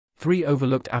3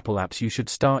 overlooked Apple apps you should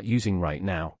start using right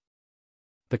now.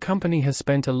 The company has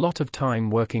spent a lot of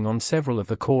time working on several of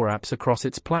the core apps across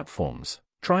its platforms,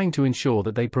 trying to ensure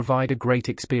that they provide a great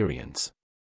experience.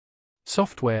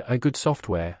 A good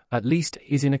software, at least,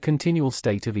 is in a continual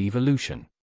state of evolution.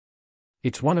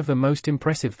 It's one of the most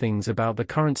impressive things about the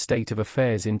current state of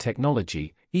affairs in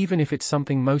technology, even if it's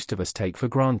something most of us take for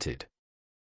granted.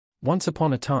 Once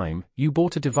upon a time, you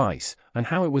bought a device, and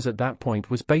how it was at that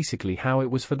point was basically how it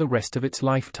was for the rest of its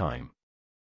lifetime.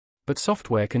 But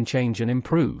software can change and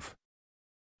improve.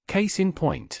 Case in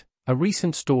point, a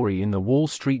recent story in the Wall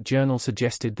Street Journal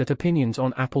suggested that opinions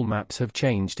on Apple Maps have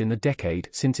changed in the decade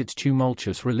since its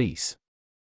tumultuous release.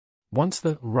 Once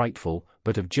the rightful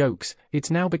butt of jokes,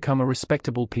 it's now become a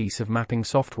respectable piece of mapping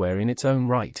software in its own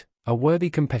right, a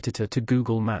worthy competitor to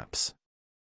Google Maps.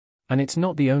 And it's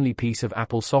not the only piece of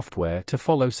Apple software to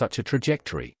follow such a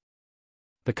trajectory.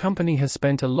 The company has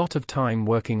spent a lot of time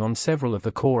working on several of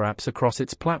the core apps across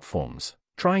its platforms,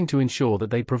 trying to ensure that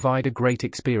they provide a great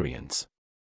experience.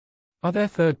 Are there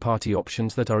third-party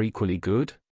options that are equally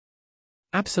good?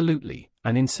 Absolutely,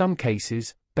 and in some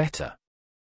cases, better.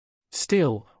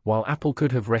 Still, while Apple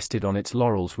could have rested on its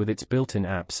laurels with its built-in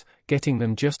apps, getting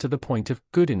them just to the point of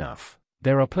good enough,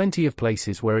 there are plenty of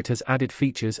places where it has added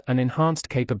features and enhanced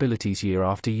capabilities year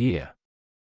after year.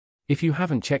 If you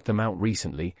haven't checked them out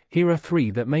recently, here are 3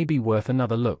 that may be worth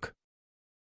another look.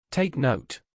 Take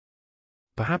Note.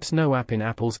 Perhaps no app in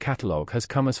Apple's catalog has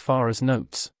come as far as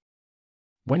Notes.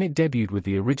 When it debuted with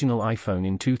the original iPhone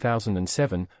in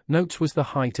 2007, Notes was the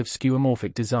height of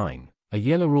skeuomorphic design, a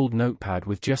yellow-ruled notepad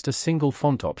with just a single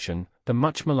font option, the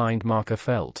much-maligned marker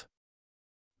felt.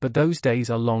 But those days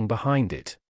are long behind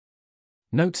it.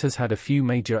 Notes has had a few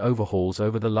major overhauls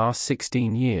over the last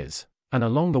 16 years, and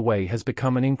along the way has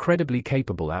become an incredibly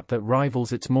capable app that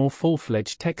rivals its more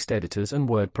full-fledged text editors and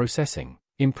word processing,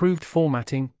 improved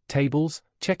formatting, tables,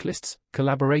 checklists,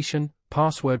 collaboration,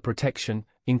 password protection,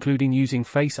 including using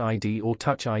Face ID or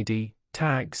Touch ID,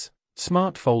 tags,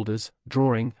 smart folders,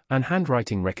 drawing, and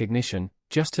handwriting recognition,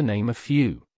 just to name a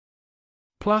few.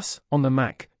 Plus, on the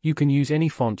Mac, you can use any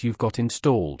font you've got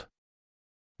installed.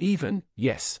 Even,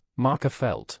 yes, marker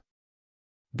felt.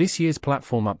 This year's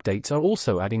platform updates are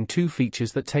also adding 2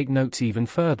 features that take Notes even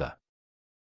further.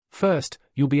 First,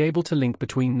 you'll be able to link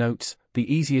between notes.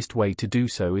 The easiest way to do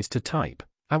so is to type,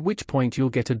 at which point you'll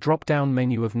get a drop-down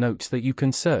menu of notes that you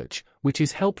can search, which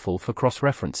is helpful for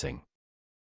cross-referencing.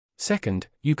 Second,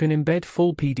 you can embed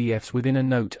full PDFs within a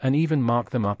note and even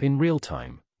mark them up in real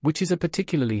time, which is a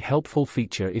particularly helpful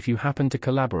feature if you happen to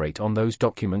collaborate on those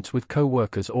documents with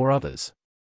co-workers or others.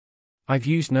 I've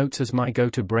used Notes as my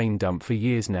go-to brain dump for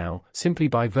years now, simply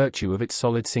by virtue of its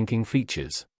solid syncing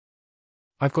features.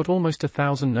 I've got almost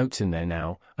 1,000 notes in there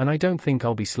now, and I don't think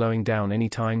I'll be slowing down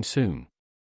anytime soon.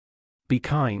 Be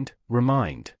kind,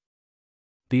 Remind.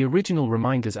 The original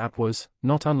Reminders app was,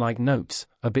 not unlike Notes,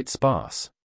 a bit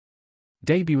sparse.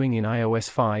 Debuting in iOS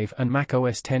 5 and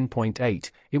macOS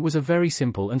 10.8, it was a very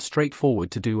simple and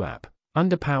straightforward-to-do app,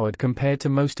 underpowered compared to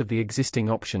most of the existing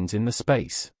options in the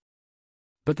space.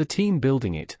 But the team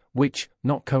building it, which,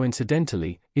 not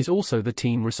coincidentally, is also the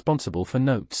team responsible for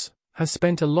Notes, has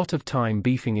spent a lot of time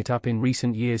beefing it up in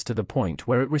recent years to the point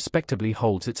where it respectably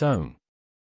holds its own.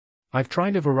 I've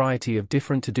tried a variety of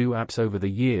different to-do apps over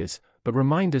the years, but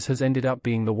Reminders has ended up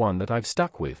being the one that I've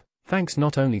stuck with, thanks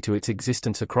not only to its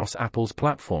existence across Apple's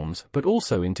platforms but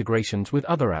also integrations with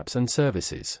other apps and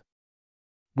services.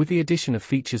 With the addition of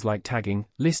features like tagging,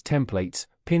 list templates,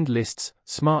 pinned lists,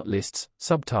 smart lists,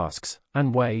 subtasks,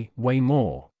 and way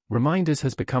more, Reminders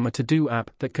has become a to-do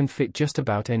app that can fit just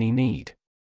about any need.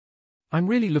 I'm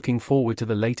really looking forward to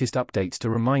the latest updates to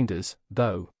Reminders,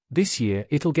 though. This year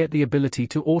it'll get the ability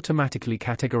to automatically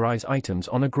categorize items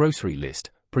on a grocery list,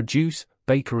 produce,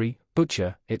 bakery,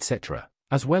 butcher, etc.,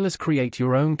 as well as create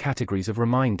your own categories of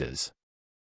reminders.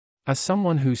 As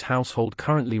someone whose household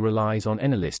currently relies on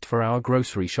AnyList for our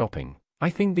grocery shopping, I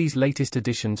think these latest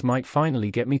additions might finally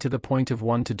get me to the point of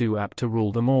one to-do app to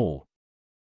rule them all.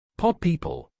 Pod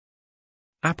People.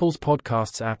 Apple's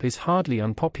Podcasts app is hardly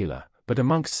unpopular, but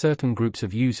amongst certain groups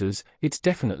of users, it's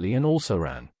definitely an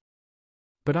also-ran.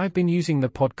 But I've been using the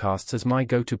Podcasts as my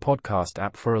go-to podcast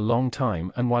app for a long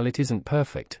time, and while it isn't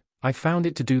perfect, I've found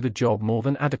it to do the job more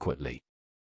than adequately.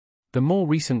 The more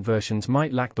recent versions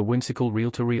might lack the whimsical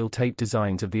reel-to-reel tape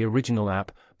designs of the original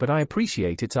app, but I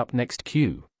appreciate its up-next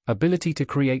queue, ability to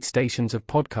create stations of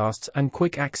podcasts and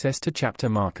quick access to chapter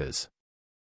markers.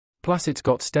 Plus it's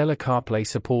got stellar CarPlay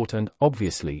support and,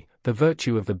 obviously, the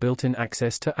virtue of the built-in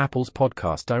access to Apple's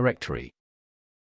podcast directory.